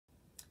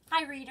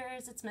Hi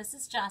readers, it's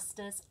Mrs.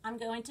 Justice. I'm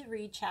going to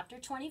read chapter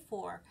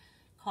 24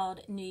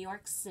 called New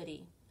York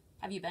City.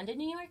 Have you been to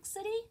New York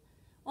City?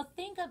 Well,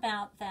 think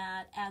about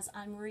that as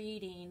I'm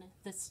reading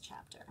this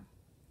chapter.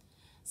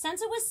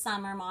 Since it was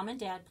summer, Mom and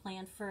Dad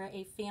planned for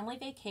a family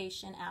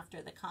vacation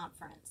after the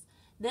conference.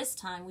 This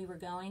time we were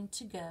going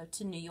to go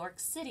to New York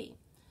City.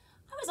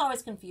 I was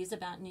always confused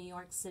about New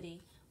York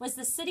City. Was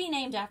the city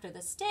named after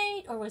the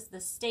state, or was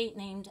the state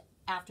named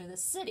after the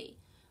city?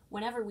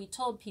 Whenever we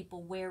told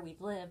people where we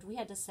lived, we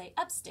had to say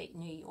upstate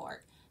New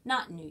York,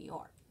 not New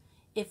York.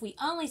 If we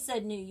only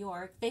said New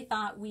York, they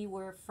thought we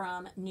were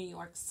from New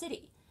York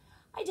City.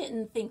 I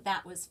didn't think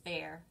that was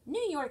fair.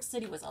 New York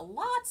City was a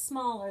lot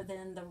smaller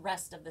than the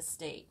rest of the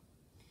state.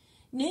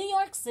 New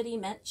York City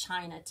meant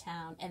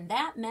Chinatown, and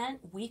that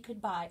meant we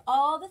could buy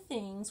all the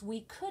things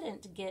we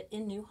couldn't get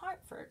in New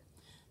Hartford.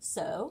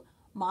 So,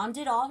 Mom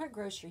did all her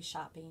grocery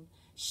shopping.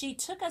 She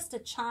took us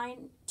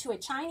to a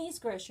Chinese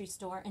grocery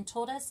store and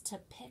told us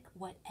to pick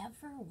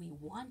whatever we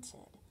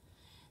wanted.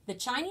 The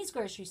Chinese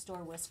grocery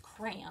store was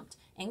cramped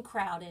and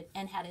crowded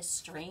and had a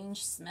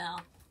strange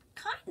smell,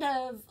 kind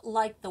of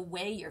like the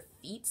way your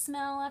feet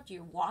smell after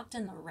you walked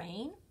in the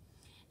rain.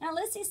 Now,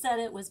 Lizzie said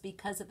it was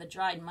because of the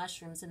dried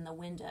mushrooms in the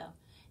window.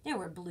 There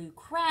were blue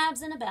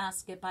crabs in a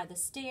basket by the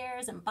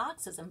stairs and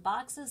boxes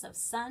of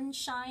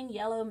sunshine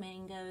yellow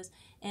mangoes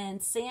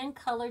and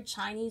sand-colored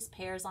Chinese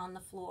pears on the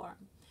floor.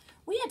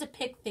 We had to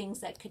pick things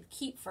that could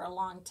keep for a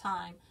long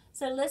time,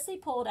 so Lizzie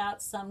pulled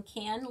out some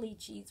canned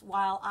lychees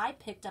while I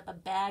picked up a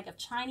bag of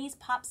Chinese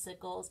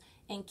popsicles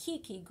and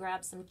Kiki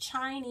grabbed some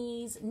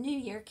Chinese New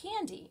Year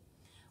candy.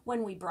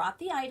 When we brought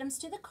the items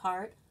to the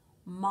cart,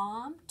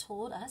 Mom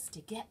told us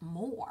to get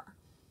more.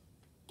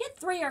 Get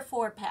 3 or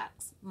 4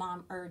 packs,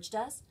 Mom urged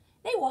us.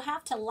 They will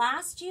have to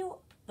last you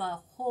the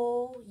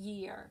whole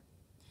year.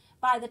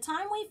 By the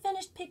time we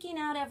finished picking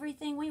out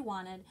everything we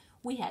wanted,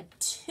 we had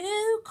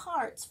 2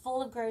 carts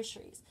full of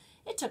groceries.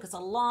 It took us a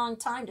long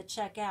time to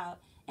check out,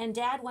 and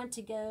Dad went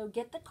to go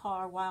get the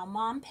car while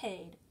Mom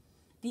paid.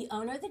 The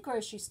owner of the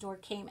grocery store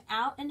came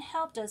out and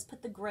helped us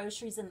put the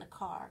groceries in the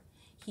car.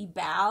 He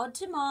bowed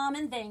to Mom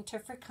and thanked her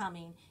for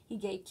coming. He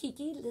gave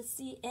Kiki,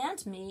 Lizzie,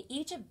 and me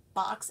each a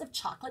box of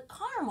chocolate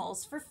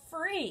caramels for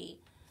free.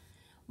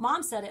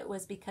 Mom said it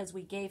was because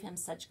we gave him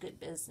such good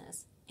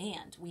business,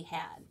 and we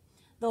had.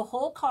 The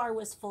whole car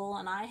was full,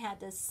 and I had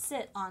to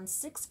sit on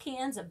 6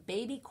 cans of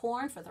baby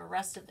corn for the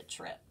rest of the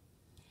trip.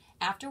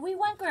 After we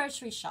went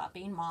grocery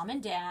shopping, Mom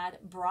and Dad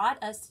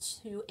brought us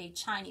to a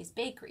Chinese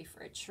bakery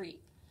for a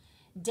treat.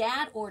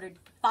 Dad ordered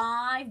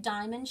 5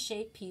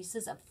 diamond-shaped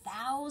pieces of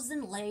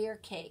 1,000-layer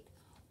cake,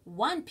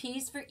 1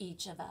 piece for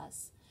each of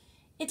us.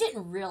 It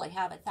didn't really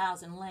have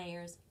 1,000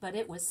 layers, but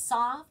it was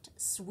soft,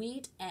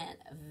 sweet, and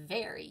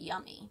very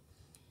yummy.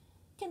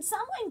 Can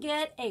someone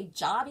get a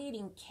job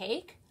eating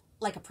cake?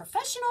 Like a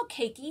professional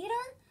cake eater?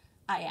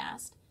 I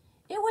asked.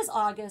 It was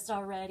August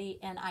already,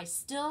 and I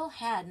still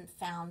hadn't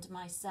found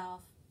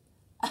myself.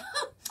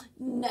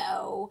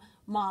 No,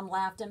 Mom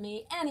laughed at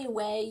me.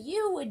 Anyway,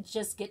 you would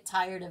just get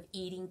tired of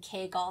eating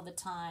cake all the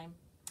time.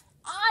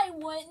 I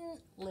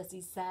wouldn't, Lizzie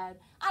said.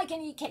 I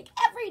can eat cake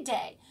every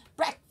day.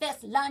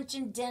 Breakfast, lunch,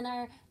 and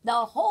dinner.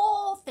 The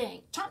whole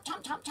thing. Chomp,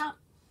 chomp, chomp, chomp.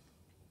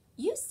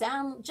 You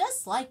sound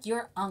just like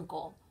your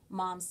uncle,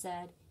 Mom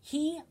said.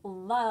 He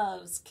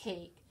loves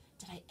cake.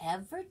 Did I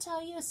ever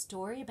tell you a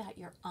story about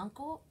your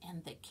uncle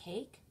and the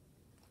cake?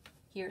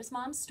 Here's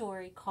Mom's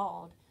story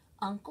called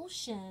Uncle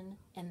Shin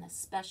and the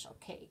Special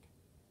Cake.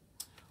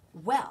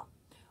 Well,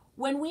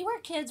 when we were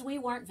kids, we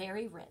weren't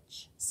very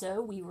rich,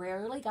 so we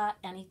rarely got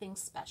anything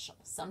special.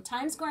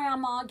 Sometimes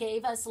Grandma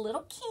gave us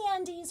little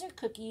candies or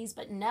cookies,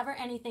 but never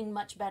anything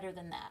much better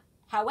than that.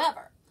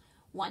 However,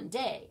 one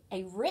day,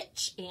 a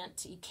rich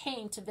auntie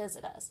came to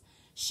visit us.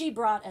 She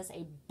brought us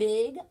a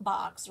big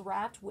box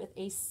wrapped with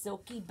a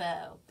silky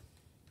bow.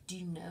 Do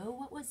you know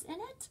what was in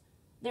it?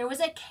 There was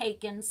a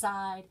cake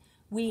inside.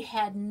 We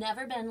had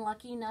never been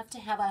lucky enough to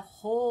have a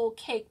whole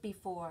cake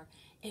before.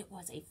 It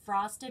was a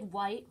frosted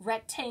white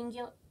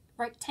rectangle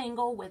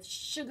with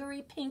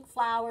sugary pink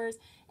flowers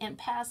and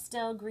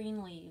pastel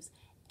green leaves.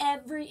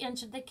 Every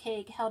inch of the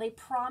cake held a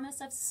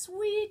promise of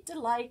sweet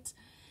delight.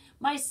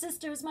 My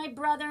sisters, my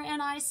brother,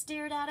 and I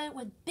stared at it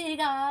with big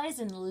eyes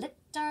and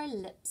licked our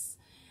lips.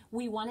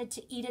 We wanted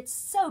to eat it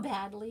so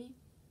badly.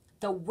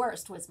 The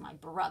worst was my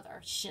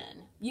brother,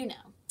 Shin. You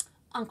know,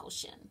 Uncle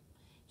Shin.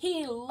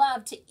 He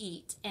loved to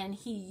eat, and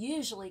he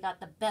usually got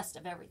the best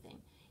of everything.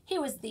 He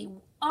was the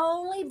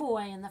only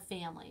boy in the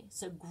family,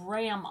 so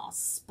Grandma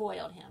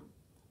spoiled him.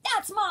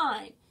 That's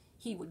mine,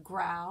 he would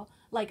growl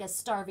like a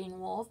starving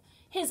wolf,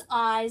 his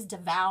eyes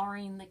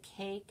devouring the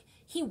cake.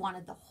 He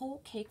wanted the whole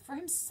cake for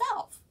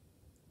himself.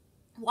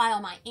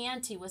 While my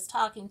auntie was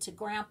talking to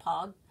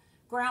Grandpa,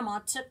 Grandma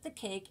took the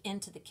cake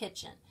into the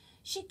kitchen.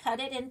 She cut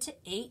it into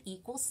 8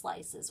 equal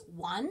slices,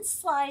 1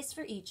 slice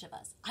for each of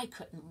us. I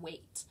couldn't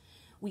wait.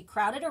 We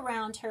crowded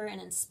around her and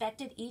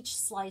inspected each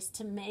slice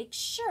to make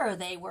sure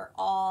they were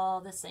all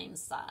the same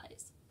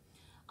size.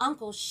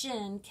 Uncle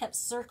Shin kept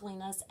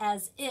circling us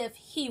as if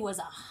he was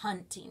a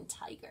hunting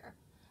tiger.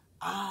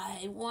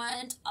 I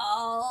want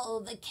all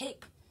the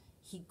cake,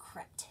 he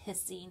crept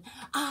hissing.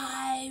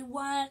 I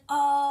want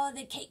all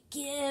the cake.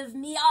 Give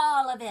me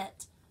all of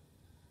it.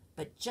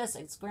 But just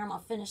as Grandma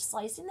finished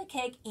slicing the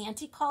cake,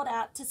 Auntie called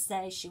out to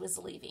say she was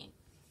leaving.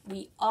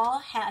 We all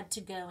had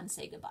to go and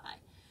say goodbye.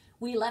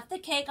 We left the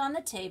cake on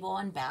the table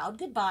and bowed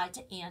goodbye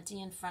to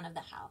Auntie in front of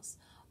the house.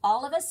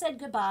 All of us said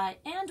goodbye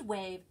and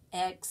waved,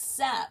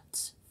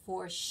 except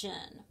for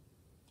Shin.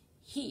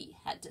 He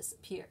had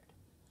disappeared.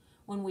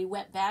 When we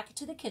went back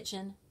to the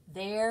kitchen,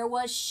 there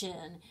was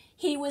Shin.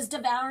 He was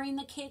devouring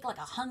the cake like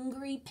a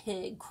hungry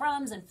pig,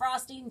 crumbs and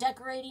frosting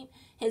decorating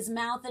his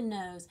mouth and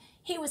nose.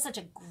 He was such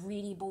a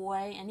greedy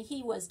boy, and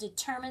he was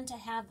determined to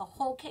have the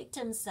whole cake to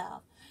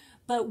himself.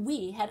 But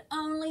we had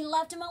only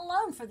left him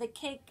alone with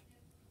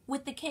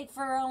the cake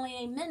for only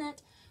a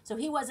minute, so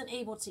he wasn't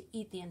able to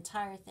eat the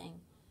entire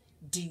thing.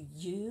 Do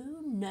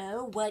you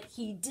know what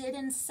he did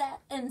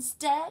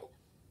instead?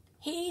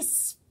 He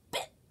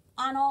spit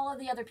on all of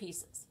the other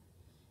pieces.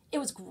 It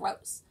was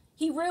gross.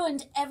 He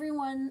ruined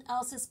everyone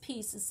else's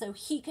pieces so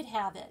he could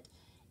have it.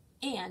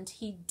 And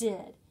he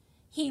did.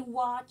 We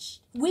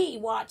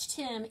watched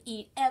him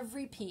eat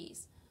every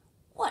piece.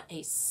 What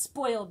a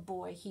spoiled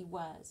boy he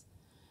was.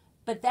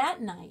 But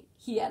that night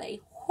he had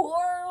a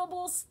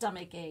horrible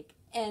stomachache,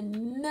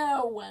 and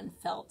no one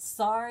felt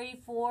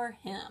sorry for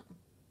him.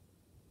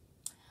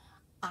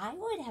 I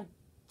would have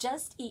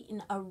just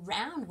eaten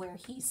around where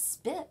he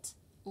spit,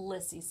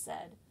 Lissy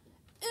said.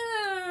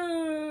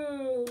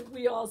 Ooh,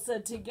 we all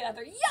said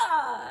together,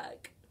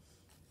 yuck!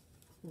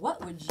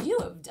 What would you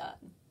have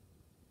done?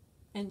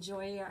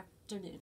 Enjoy your afternoon.